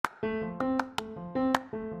As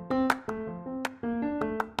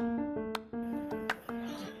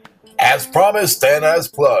promised and as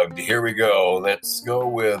plugged, here we go. Let's go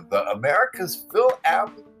with America's Phil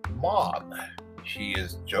Ab mom. She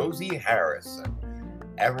is Josie Harrison.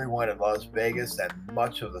 Everyone in Las Vegas and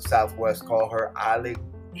much of the Southwest call her Ali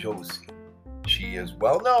Josie. She is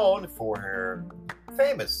well known for her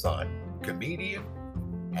famous son, comedian,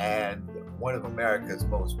 and one of America's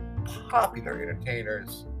most popular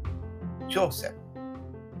entertainers, Joseph.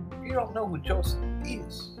 If you don't know who Joseph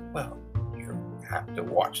is, well, you have to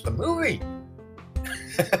watch the movie.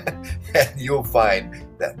 And you'll find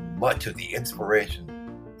that much of the inspiration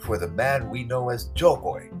for the man we know as Joe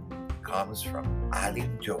Boy comes from Ali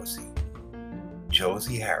Josie,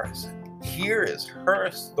 Josie Harrison. Here is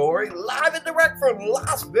her story live and direct from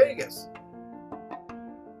Las Vegas.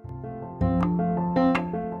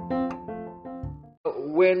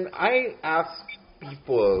 When I ask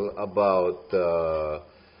people about,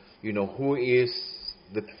 who is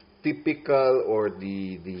the typical or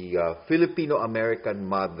the Filipino-American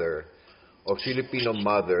mother or Filipino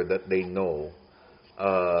mother that they know,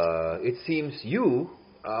 it seems you,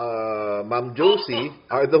 Ma'am Josie,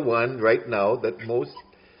 are the one right now that most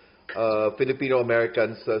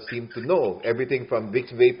Filipino-Americans seem to know. Everything from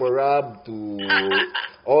Vicks Vapor Rub to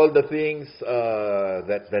all the things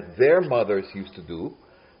that their mothers used to do.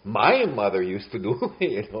 My mother used to do,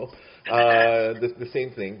 the same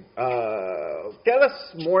thing. Tell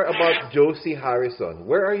us more about Josie Harrison.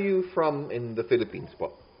 Where are you from in the Philippines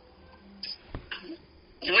po?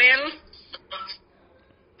 Well,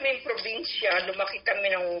 may probinsya. Lumaki kami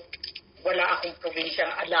nang wala akong probinsyang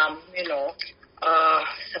alam,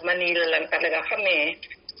 sa Manila lang talaga kami.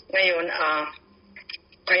 Ngayon,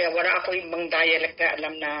 kaya wala ako ibang dialect na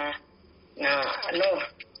alam na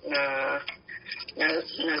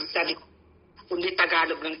sabi kundi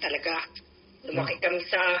Tagalog lang talaga. Lumaki kami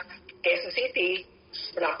sa Quezon City,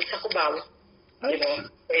 malapit sa Cubao.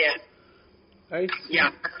 Kaya,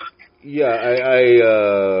 yeah. Yeah, I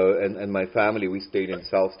and my family, we stayed in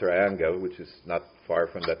South Triangle, which is not far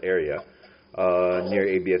from that area, near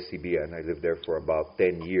ABS-CBN. I lived there for about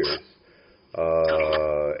 10 years.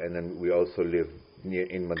 And then we also lived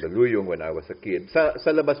in Mandaluyong when I was a kid.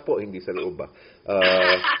 Sa labas po, hindi sa loob ba.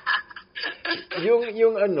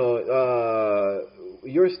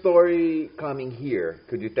 Your story coming here,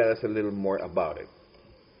 could you tell us a little more about it?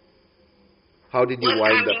 How did you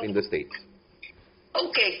wind up in the States?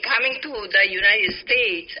 Okay, coming to the United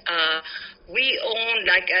States, we own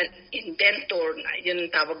like an inventor, yun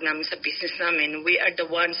ang tawag namin sa business namin. We are the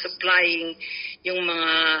ones supplying yung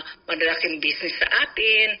mga malalaking business sa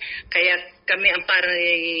atin. Kaya kami ang parang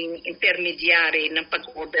intermediary ng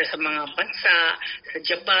pag-order sa mga bansa, sa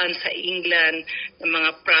Japan, sa England, ng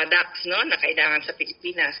mga products na kailangan sa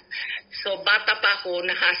Pilipinas. So bata pa ako,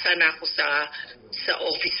 nahasa na ako sa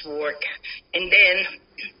office work. And then,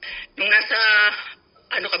 nung nasa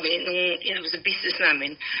sa business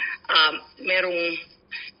namin, merong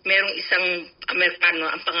isang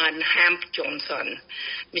Amerikano, ang pangalan Hamp Johnson.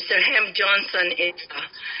 Mr. Hamp Johnson is,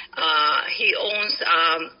 he owns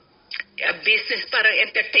a business, parang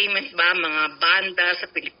entertainment ba, mga banda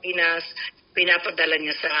sa Pilipinas, pinapadala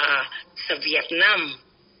niya sa Vietnam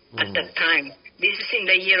at that time. This is in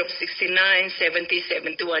the year of 69,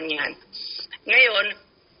 70, 71 yan.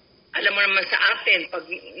 Ngayon, alam mo naman sa atin, pag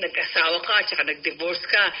nag-asawa ka, tsaka nag-divorce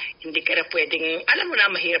ka, hindi ka na pwedeng, alam mo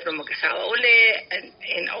na, mahirap na mag-asawa uli,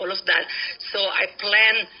 and all of that. So, I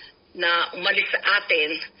plan na umalis sa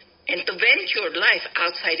atin and to venture life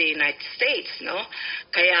outside the United States,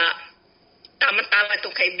 Kaya, tama-tama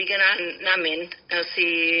itong kaibigan namin,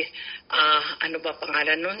 si, ano ba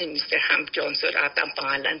pangalan nun? Mr. Hamp Johnson ata ang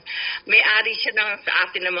pangalan. May-ari siya sa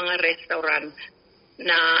atin ng mga restaurant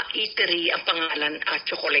na eatery, ang pangalan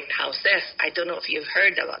Chocolate Houses. I don't know if you've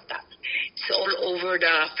heard about that. It's all over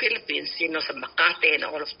the Philippines, sa Makati and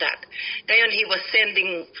all of that. Ngayon, he was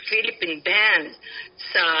sending Philippine band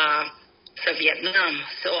sa Vietnam.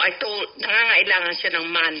 So I told, nangangailangan siya ng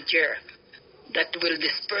manager that will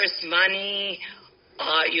disperse money,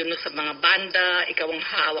 sa mga banda, ikaw ang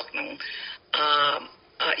hawak ng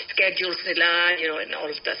schedules nila, and all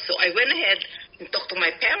of that. So I went ahead and talked to my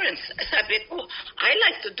parents. Sabi ko, I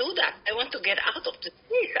like to do that. I want to get out of the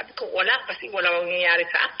city. Sabi ko, wala kasi wala mangyayari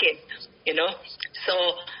sa akin. So,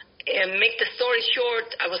 make the story short,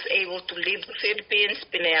 I was able to leave the Philippines.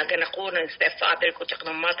 Pinayagan ako ng stepfather ko tsaka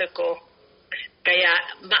ng mother ko. Kaya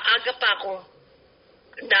maaga pa ako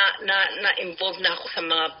na-involve na ako sa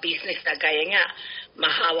mga business na gaya nga.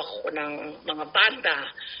 Mahawak ako ng mga banda.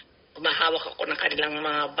 Mahawak ako ng kanilang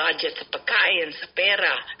mga budget sa pagkain, sa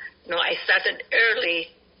pera. I started early.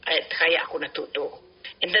 kaya ako natuto.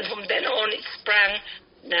 And then from then on, it sprang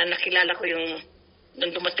na nakilala ko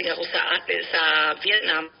nung dumating ako sa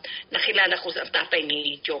Vietnam, nakilala ko sa tatay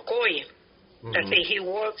ni Jokoy. Kasi he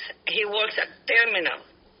works at terminal.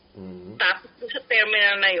 Tapos sa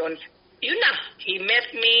terminal na yun na, he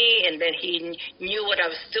met me and then he knew what I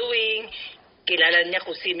was doing. Kilala niya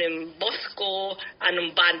kung sino yung boss ko,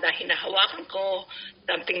 anong banda hinahawakan ko,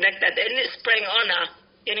 something like that. And it sprang on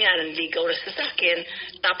yun nga, nanligaw na sa akin.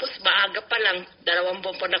 Tapos maaga pa lang, 2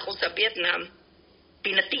 buwan pa na ako sa Vietnam,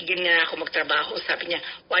 pinatigil niya ako magtrabaho. Sabi niya,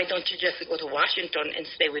 why don't you just go to Washington and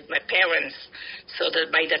stay with my parents so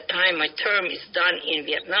that by the time my term is done in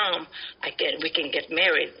Vietnam, we can get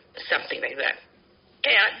married, something like that.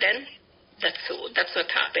 Kaya then, that's what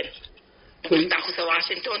happened. Pumunta ako sa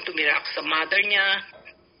Washington, tumira ako sa mother niya,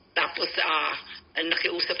 tapos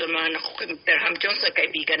nakiusap naman ako kay Mr. Ham Johnson,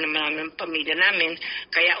 kaibigan naman ng pamilya namin,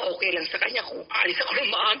 kaya okay lang sa kanya kung alis ako ng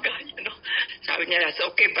maaga, Sabi niya, that's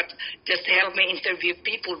okay, but just help me interview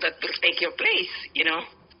people that will take your place,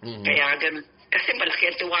 Kaya ganun. Kasi malaki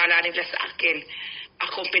ang tiwala nila sa akin.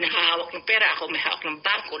 Ako pinahawak ng pera, ako may hawak ng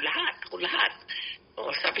bangko, ako lahat.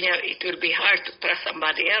 Sabi niya, it will be hard to trust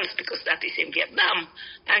somebody else because that is in Vietnam.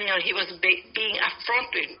 And he was being upfront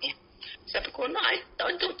with me. Sabi ko, no, I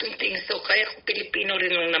don't think so. Kaya kung Pilipino rin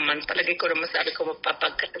lang naman, palagi ko naman sabi ko,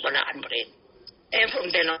 mapapagkatiwalaan mo rin. And from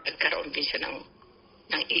then on, nagkaroon din siya ng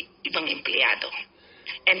ibang empleyado.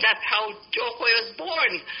 And that's how Jokoy was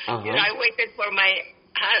born. I waited for my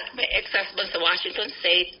ex-husband sa Washington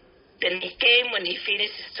State. Then he came when he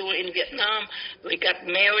finished his tour in Vietnam. We got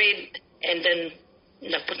married. And then,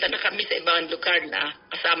 napunta na kami sa ibang lugar na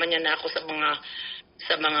kasama niya na ako sa mga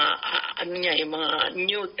yung mga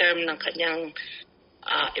new term ng kanyang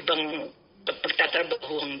ibang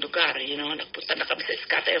pagtatrabahong lugar, Nagpunta na kami sa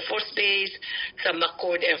Escata Air Force Base, sa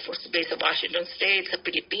McCord Air Force Base sa Washington State, sa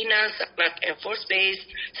Pilipinas, sa Clark Air Force Base,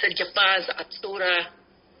 sa Japan, sa Katsura,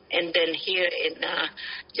 and then here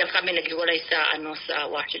diyan kami naghiwalay sa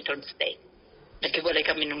Washington State. Naghiwalay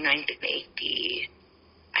kami noong 1980,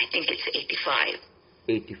 I think it's 85.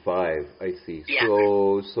 85, I see. Yeah.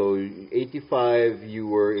 So 85, you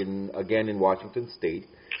were again in Washington State.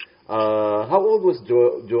 How old was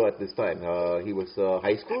Joe at this time? He was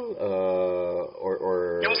high school,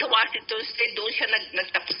 or? Nung sa Washington State, doon siya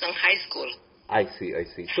nagtapos ng high school. I see.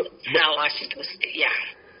 So, sa Washington State, yeah.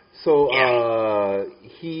 So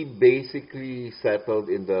he basically settled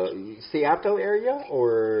in the Seattle area,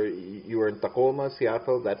 or you were in Tacoma,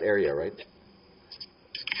 Seattle, that area, right?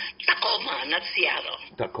 Tacoma, not Seattle.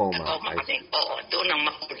 Tacoma, I think. Oo, doon ang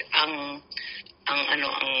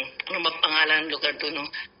pangalan ng lugar doon.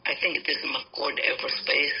 I think it is McCord Air Force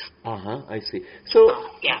Base. I see. So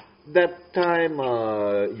yeah. That time,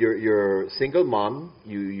 you're single mom.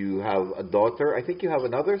 You have a daughter. I think you have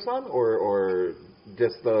another son, or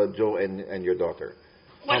just Joe and your daughter.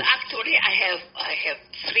 Well, actually, I have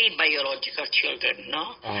 3 biological children,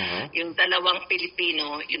 no? Yung 2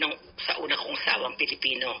 Pilipino, yun ang sa una kong sawang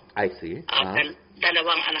Pilipino. I see. 2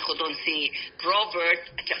 anak ko doon, si Robert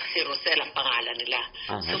at saka si Rosel ang pangalan nila.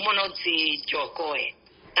 Sumunod si Jokoy.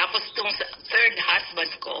 Tapos itong 3rd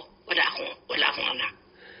husband ko, wala akong anak.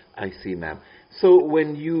 I see, ma'am. So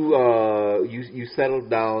when you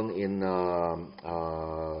settled down in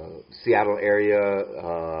Seattle area,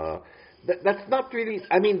 that's not really.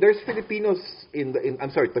 I mean, there's Filipinos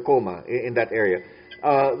I'm sorry, Tacoma, in that area.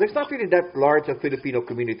 There's not really that large a Filipino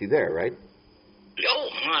community there, right? Oh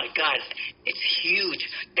my God, it's huge.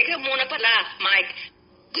 Teka muna pala, Mike.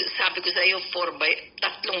 Sabi ko sa iyo, 3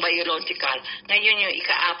 biological. Ngayon yung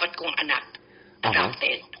ika-4 kong anak.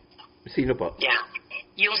 Adopted. Sino po? Yeah.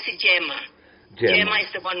 Yung si Gemma. Gemma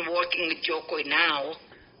is the one working with Jokoy now.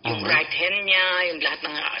 Yung right hand niya, yung lahat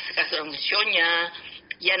ng kasuramisyon niya,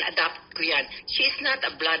 yan, adapt ko yan. She's not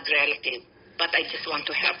a blood relative, but I just want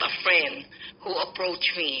to help a friend who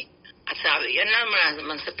approached me. At sabi, yan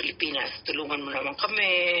naman sa Pilipinas, tulungan mo naman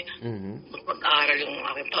kami, mag-aaral yung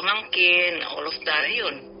aking pamangkin, all of that,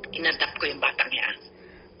 yun. Inadapt ko yung batang niya.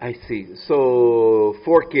 I see. So,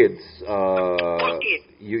 4 kids. 4 kids.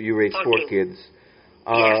 You raised 4 kids.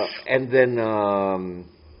 Yes. And then,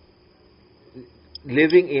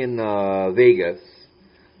 living in Vegas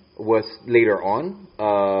was later on,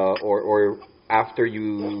 or after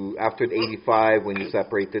the 85, when you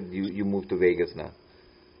separated, you moved to Vegas na?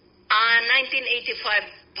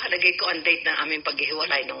 1985, palagay ko ang date ng aming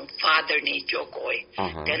paghihiwalay ng father ni Jokoy.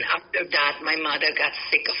 Then after that, my mother got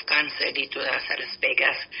sick of cancer dito na sa Las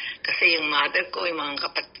Vegas. Kasi yung mother ko, yung mga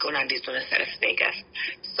kapatid ko nandito na sa Las Vegas.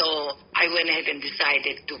 So, I went ahead and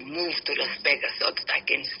decided to move to Las Vegas so that I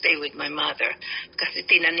can stay with my mother. Kasi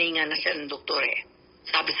tinaningan na siya ng doktor eh.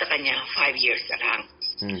 Sabi sa kanya, 5 years na lang.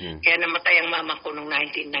 Kaya namatay ang mama ko noong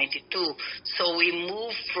 1992. So we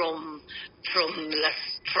moved from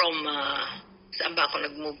saan ba ako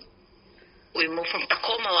nag-move? We moved from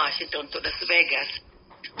Tacoma, Washington to Las Vegas.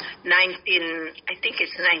 I think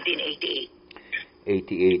it's 1988.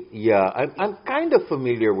 88. Yeah, I'm kind of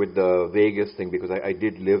familiar with the Vegas thing because I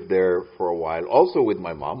did live there for a while, also with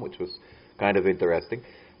my mom, which was kind of interesting.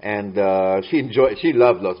 And she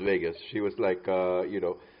loved Las Vegas. She was like,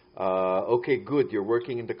 okay, good, you're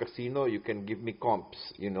working in the casino, you can give me comps,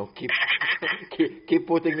 keep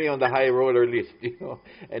putting me on the high roller list,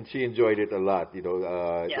 and she enjoyed it a lot,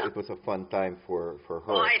 Yeah. It was a fun time for her.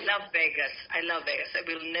 Oh, I love Vegas. I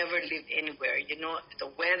will never live anywhere. The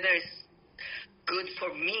weather is good for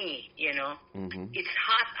me, It's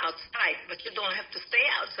hot outside, but you don't have to stay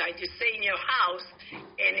outside. You stay in your house,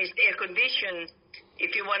 and it's air conditioned.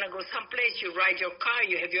 If you want to go someplace, you ride your car,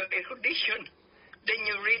 you have your air conditioned. Then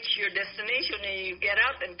you reach your destination and you get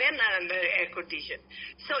out, and then under air conditioned.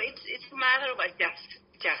 So it's a matter of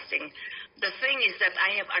adjusting. The thing is that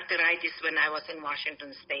I have arthritis when I was in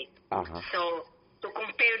Washington State. So to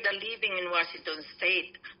compare the living in Washington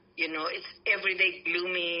State, it's every day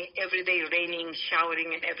gloomy, every day raining,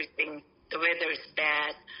 showering, and everything. The weather is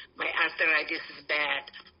bad. My arthritis is bad.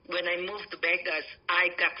 When I moved to Vegas,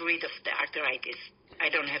 I got rid of the arthritis. I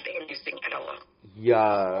don't have anything at all.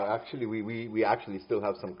 Yeah, actually, we actually still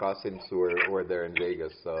have some cousins who are there in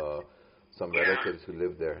Vegas, some relatives who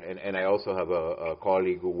live there, and I also have a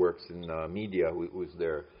colleague who works in media who's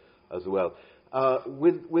there as well.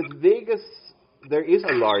 With Vegas, there is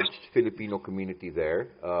a large Filipino community there.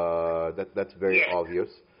 That's very obvious.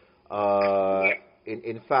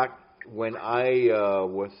 In fact, when I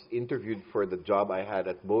was interviewed for the job I had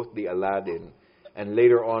at both the Aladdin and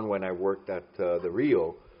later on when I worked at the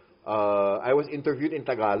Rio, I was interviewed in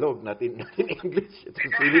Tagalog, not in English. It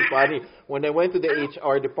was really funny. When I went to the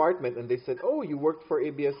HR department and they said, "Oh, you worked for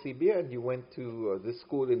ABS-CBN, you went to this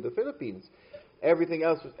school in the Philippines." Everything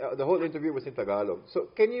else, the whole interview was in Tagalog. So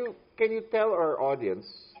can you tell our audience,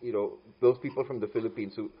 those people from the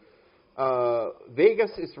Philippines who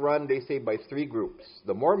Vegas is run, they say, by 3 groups: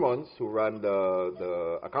 the Mormons, who run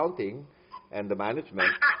the accounting and the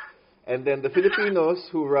management, and then the Filipinos,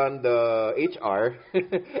 who run the HR,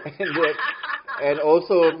 and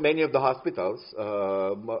also many of the hospitals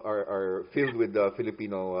are filled with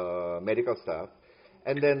Filipino medical staff,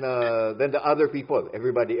 and then the other people,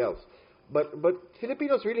 everybody else. But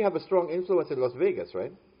Filipinos really have a strong influence in Las Vegas,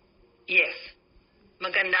 right? Yes.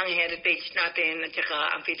 Magandang heritage natin, at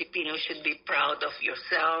saka ang Filipino should be proud of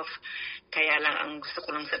yourself. Kaya lang ang gusto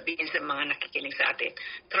ko lang sabihin sa mga nakikinig sa atin,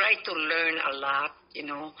 try to learn a lot,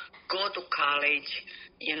 go to college.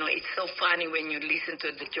 It's so funny when you listen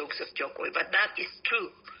to the jokes of Jokoy, but that is true.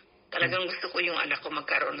 Talagang gusto ko yung anak ko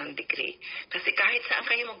magkaroon ng degree. Kasi kahit saan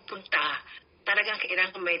kayo magpunta, talagang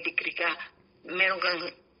kailangan kung may degree ka, meron kang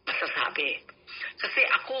masasabi. Kasi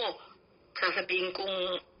ako, sasabihin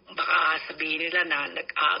kong, baka sabihin nila na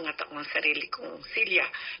nag-aangat ako ng sarili kong silya.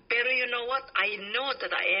 Pero you know what? I know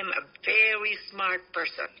that I am a very smart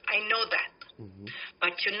person. I know that.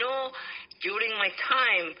 But during my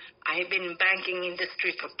time, I have been in banking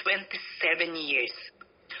industry for 27 years.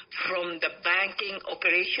 From the banking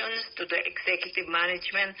operations to the executive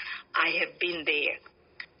management, I have been there.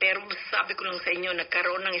 Pero sabi ko lang sa inyo,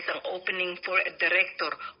 nagkaroon ng isang opening for a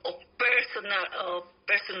director of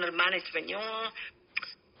personal management. Yung,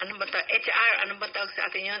 HR, ano ba tawag sa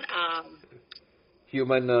atin yun?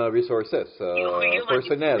 Human resources,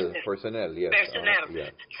 personnel, yes. Personnel.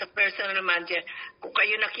 Sa personal manager, kung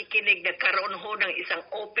kayo nakikinig, nagkaroon ho ng isang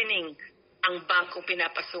opening ang bangko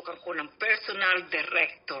pinapasukan ko ng personal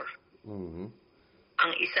director.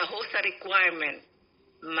 Ang isa ho sa requirement,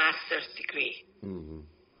 master's degree.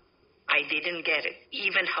 I didn't get it.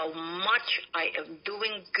 Even how much I am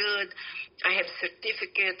doing good. I have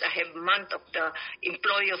certificate. I have month of the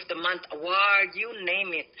Employee of the Month award. You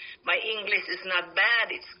name it. My English is not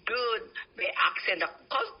bad. It's good. May accent ako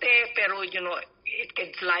konti, pero it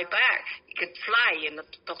can fly back. It can fly,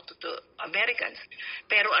 to talk to Americans.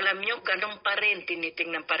 Pero alam nyo, ganun pa rin,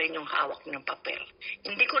 tinitingnan pa rin yung hawak ng papel.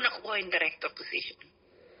 Hindi ko nakuha yung director position.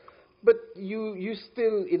 But you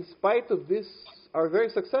still, in spite of this, are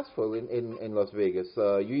very successful in Las Vegas.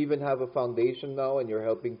 You even have a foundation now, and you're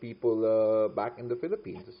helping people back in the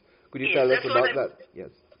Philippines. Could you tell us about that?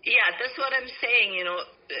 Yes. Yeah, that's what I'm saying.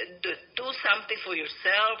 Do something for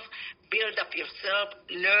yourself, build up yourself,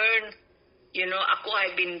 learn. Ako,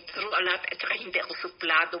 I've been through a lot, at saka hindi ako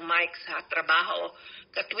suplado, Mike, sa trabaho.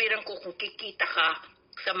 Katwiran ko, kung kikita ka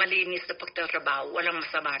sa malinis na pagtatrabaho, walang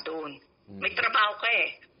masama doon. May trabaho ka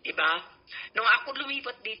eh. Diba? Nung ako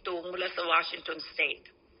lumipat dito mula sa Washington State,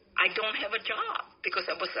 I don't have a job because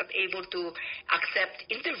I was not able to accept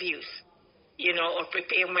interviews, or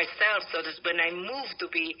prepare myself so that when I moved to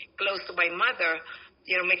be close to my mother,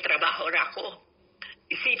 may trabaho na ako.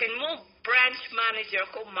 Isipin mo, branch manager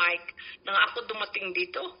ko, Mike, nang ako dumating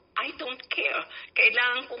dito, I don't care.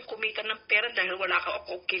 Kailangan kong kumita ng pera dahil wala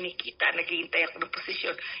ako kinikita, naghihintay ako ng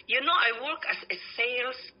posisyon. I work as a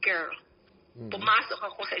sales girl. Pumasok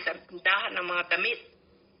ako sa isang tindahan ng mga damit.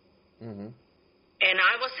 And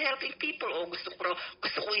I was helping people. Gusto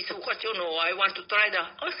ko isukat yun. I want to try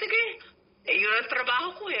that. Sige. Yun ang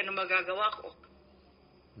trabaho ko. Yan ang magagawa ko.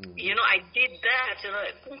 I did that.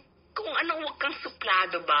 Kung wag kang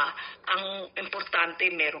suplado ba, ang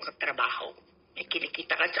importante, meron kang trabaho. May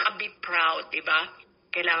kinikita ka. Tsaka be proud, diba?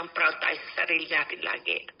 Kailangan proud tayo sa sarili natin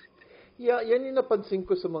lagi. Yeah, yan yung napansin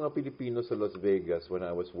ko sa mga Pilipino sa Las Vegas when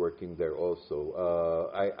I was working there also.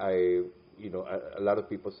 A lot of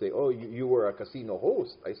people say, "Oh, you were a casino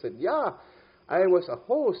host." I said, "Yeah, I was a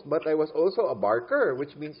host, but I was also a barker,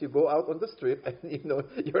 which means you go out on the strip and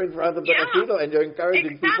you're in front of the casino and you're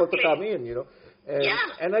encouraging people to come in,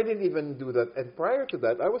 And I didn't even do that. And prior to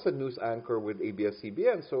that, I was a news anchor with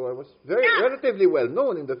ABS-CBN, so I was relatively well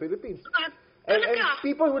known in the Philippines. And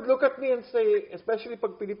people would look at me and say, especially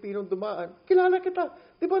pag Pilipinong dumaan, "Kilala kita,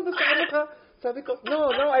 di ba nasaan ka?" Sabi ko,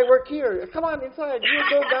 no, I work here. Come on, inside. You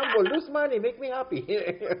go gamble, lose money, make me happy.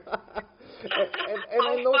 and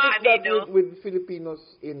I noticed that with Filipinos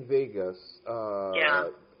in Vegas,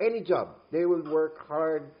 any job, they will work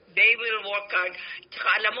hard. They will work hard. Tsaka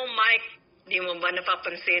alam mo, Mike, di mo ba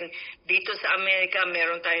napapansin, dito sa Amerika,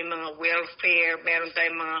 meron tayong mga welfare, meron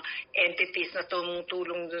tayong mga entities na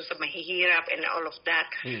tumutulong dun sa mahihirap and all of that.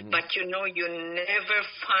 But you never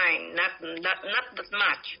find, not that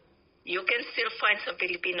much. You can still find some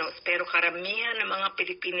Filipinos, pero karamihan ng mga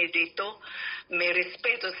Pilipino dito, may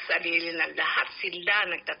respeto sa sarili na lahat sila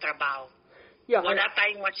nagtatrabaho. Yeah, wala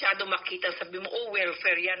tayong masyado makita, sabi mo,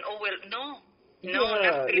 welfare yan, no,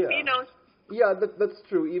 not Filipinos. Yeah, that's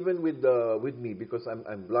true. Even with me, because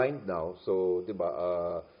I'm blind now, so diba,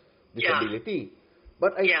 disability.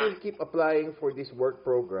 But I still keep applying for these work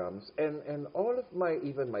programs, and all of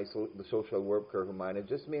the social worker who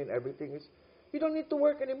manages me and everything is, you don't need to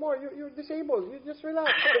work anymore. You're disabled. You just relax.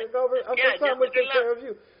 Someone will take care of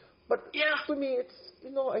you. But to me, it's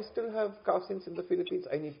I still have cousins in the Philippines.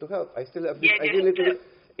 I need to help. I still have this ability.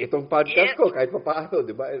 Itong podcast ko, kahit papaano,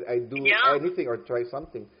 diba? I do anything or try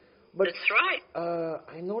something. But that's right.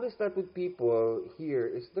 I noticed that with people here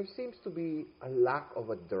there seems to be a lack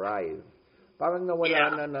of a drive. Parang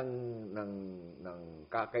nawala na ng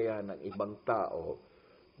kakayahan ng ibang tao.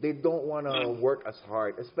 They don't want to work as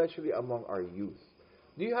hard, especially among our youth.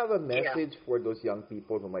 Do you have a message for those young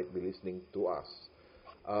people who might be listening to us?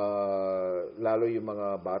 Lalo yung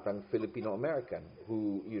mga batang Filipino-American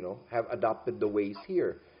who, have adopted the ways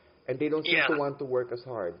here. And they don't seem to want to work as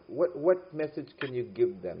hard. What message can you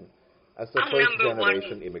give them as a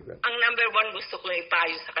first-generation immigrant? Ang number one gusto ko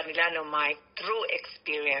ipayo sa kanila, Mike, through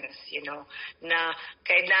experience, na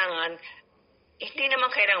kailangan, hindi naman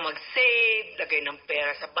kailangan mag-save, lagay ng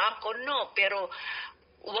pera sa bangko, no. Pero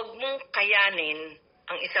huwag mong kayanin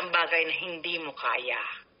ang isang bagay na hindi mo kaya.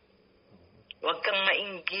 Huwag kang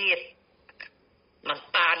mainggit.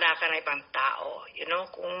 Magpala ka na ibang tao.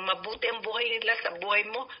 Kung mabuti ang buhay nila sa buhay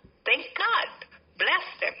mo, thank God. Bless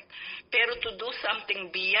them. Pero to do something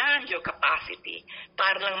beyond your capacity,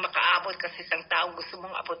 para lang makaabot kasi isang tao gusto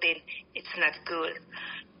mong abutin, it's not good.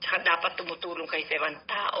 Tsaka dapat tumutulong kayo sa ibang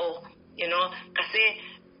tao. Kasi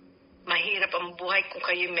mahirap ang buhay kung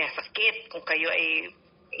kayo may sakit, kung kayo ay,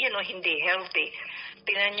 hindi healthy.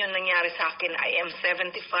 Tingnan nyo nangyari sa akin, I am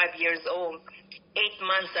 75 years old. 8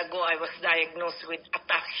 months ago, I was diagnosed with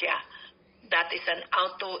ataxia. That is an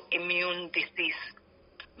autoimmune disease.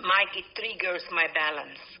 Mike, it triggers my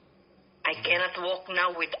balance. I cannot walk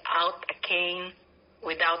now without a cane,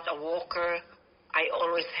 without a walker. I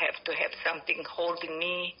always have to have something holding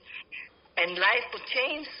me. And life will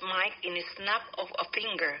change, Mike, in a snap of a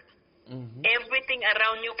finger. Everything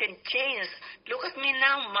around you can change. Look at me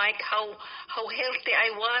now, Mike, how healthy I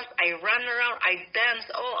was. I run around, I dance.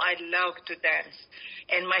 Oh, I love to dance.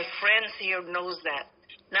 And my friends here knows that.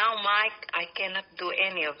 Now, Mike, I cannot do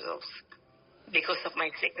any of those because of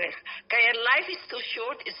my sickness. Kaya life is too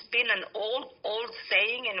short. It's been an old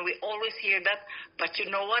saying, and we always hear that. But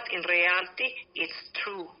you know what? In reality, it's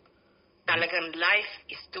true. Talagang life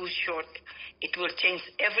is too short. It will change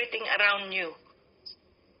everything around you.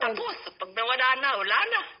 Tapos, pag nawala na, wala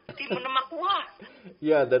na. Hindi mo na makuha.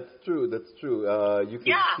 Yeah, that's true. That's true. You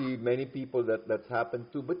can Yeah. see many people that's happened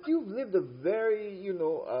to, but you've lived a very,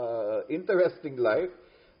 interesting life.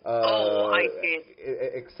 I did.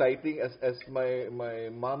 Exciting, as my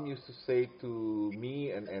mom used to say to me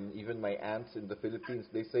and even my aunts in the Philippines.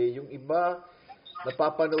 They say yung iba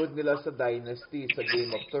napapanood nila sa Dynasty, sa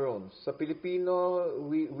Game of Thrones. Sa Pilipino,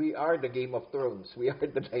 we are the Game of Thrones. We are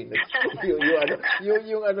the Dynasty.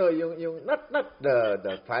 yung not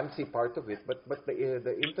the fancy part of it, but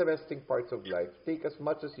the interesting parts of life. Take as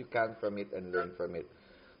much as you can from it and learn from it.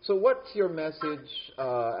 So what's your message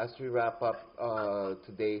as we wrap up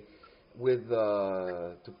today with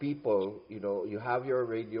to people? You have your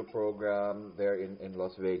radio program there in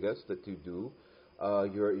Las Vegas that you do.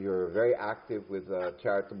 You're very active with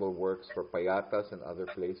charitable works for Payatas and other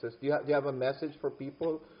places. Do you have a message for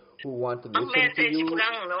people who want to listen to message you? ko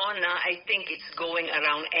lang, na I think it's going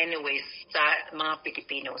around anyways sa mga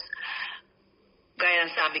Pilipinos. Gaya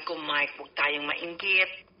ng sabi ko, Mike, huwag tayong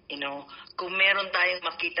mainggit. Kung meron tayong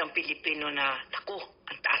makitang Pilipino na, naku,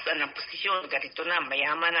 ang taas na ng posisyon, ganito na,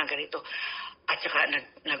 mayaman na, ganito, at saka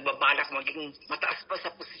nagbabalak maging mataas pa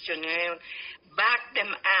sa posisyon ngayon, back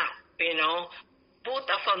them up, put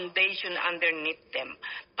a foundation underneath them.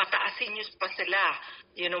 Pataasin nyo pa sila.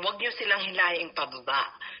 Wag nyo silang hilaing pababa.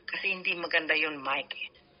 Kasi hindi maganda yun, Mike.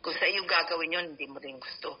 Kung sa iyo gagawin yun, hindi mo rin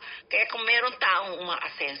gusto. Kaya kung meron taong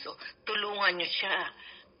umaasenso, tulungan nyo siya.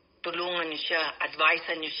 Tulungan nyo siya,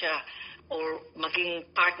 advisean nyo siya, or maging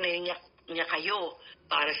partner niya kayo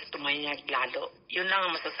para sa tumayag lalo. Yun lang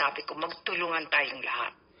ang masasabi ko, magtulungan tayong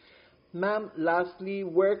lahat. Ma'am, lastly,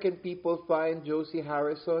 where can people find Josie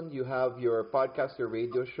Harrison? You have your podcast, your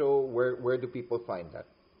radio show. Where do people find that?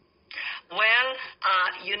 Well,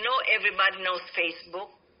 everybody knows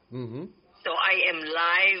Facebook. Mm-hmm. So I am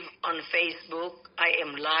live on Facebook. I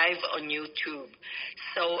am live on YouTube.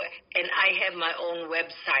 So, and I have my own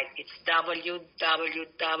website. It's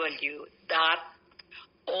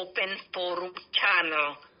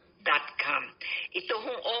www.openforumchannel.com. Ito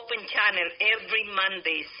hong open channel every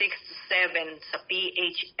Monday 6 to 7 sa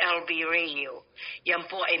PHLB Radio. Yan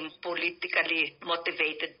po ay politically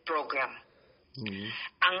motivated program. Mm-hmm.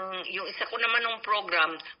 Yung isa ko naman ng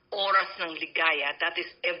program, Oras ng Ligaya, that is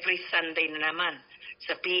every Sunday na naman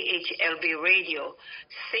sa PHLB Radio,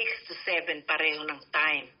 6 to 7 pareho ng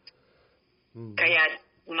time. Mm-hmm. Kaya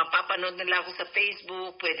mapapanood nila ako sa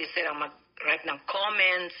Facebook, pwede silang mag-write ng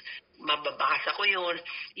comments, mababasa ko yun.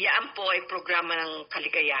 Yan po ay programa ng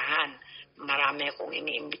kaligayahan. Marami akong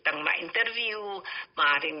iniimbitang ma-interview,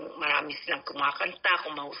 marami silang kumakanta,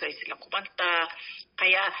 kung mahusay silang kumanta.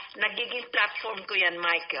 Kaya nagiging platform ko yan,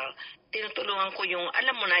 Michael. Tinutulungan ko yung,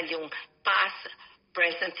 alam mo na, yung past,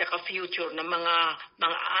 present, saka future ng mga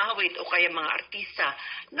awit o kaya mga artista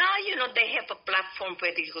na, they have a platform,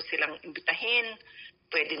 pwede ko silang imbitahin,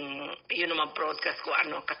 pwedeng, ma-broadcast ko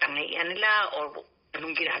ano katangian nila or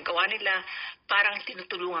anong ginagawa nila. Parang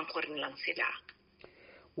tinutulungan ko rin lang sila.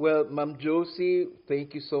 Well, Ma'am Josie,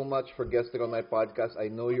 thank you so much for guesting on my podcast. I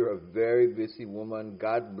know you're a very busy woman.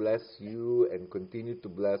 God bless you and continue to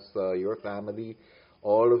bless your family,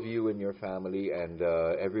 all of you and your family, and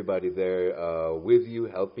everybody there with you,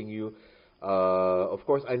 helping you. Of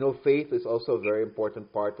course, I know faith is also a very important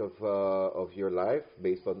part of your life,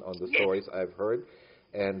 based on the stories I've heard.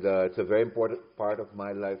 And it's a very important part of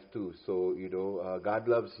my life too. So, God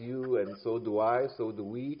loves you, and so do I, so do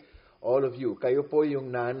we. All of you, kayo po yung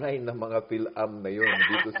nanay ng mga PhilAm na yun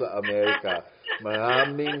dito sa Amerika.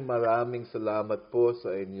 Maraming salamat po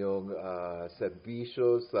sa inyong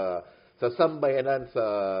serbisyo sa sambayanan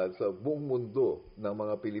sa buong mundo ng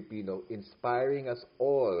mga Pilipino, inspiring us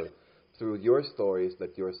all through your stories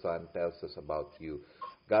that your son tells us about you.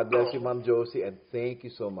 God bless you, Ma'am Josie, and thank you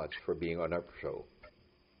so much for being on our show.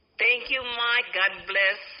 Thank you, Mike. God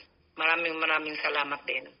bless. Maraming salamat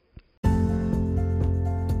din.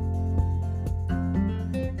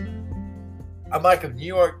 I'm Mike of New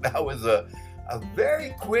York. That was a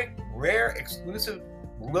very quick, rare, exclusive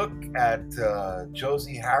look at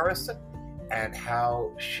Josie Harrison and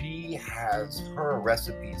how she has her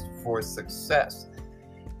recipes for success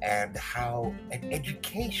and how an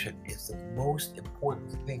education is the most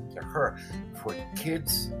important thing to her for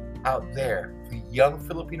kids out there, for young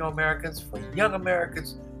Filipino Americans, for young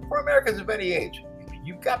Americans, for Americans of any age. If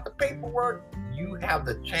you've got the paperwork, you have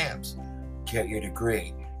the chance. Get your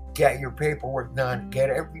degree. Get your paperwork done. Get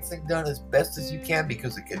everything done as best as you can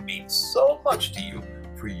because it can mean so much to you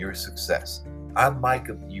for your success. I'm Mike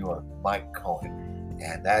of New York, Mike Cohen,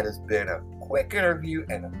 and that has been a quick interview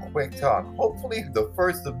and a quick talk, hopefully the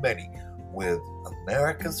first of many, with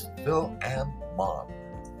America's PhilAm Mom.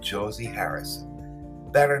 Josie Harrison,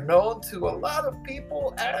 better known to a lot of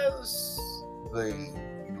people as the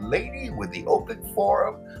lady with the open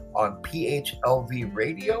forum on PHLV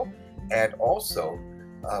radio, and also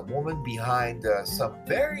a woman behind some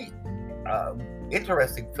very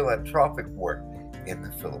interesting philanthropic work in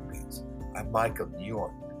the Philippines. I'm Michael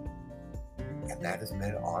Nguyen, and that has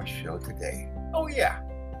been our show today. Oh yeah,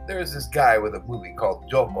 there's this guy with a movie called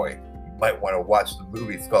Jokoy. You might want to watch the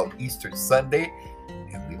movie. It's called Easter Sunday,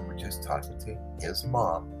 and we were just talking to his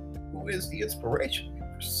mom, who is the inspiration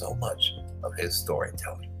for so much of his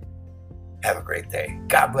storytelling. Have a great day.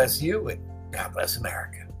 God bless you, and God bless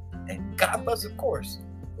America. And God bless, of course,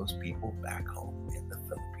 those people back home in the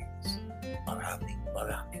Philippines.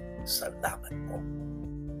 Maraming salamat po.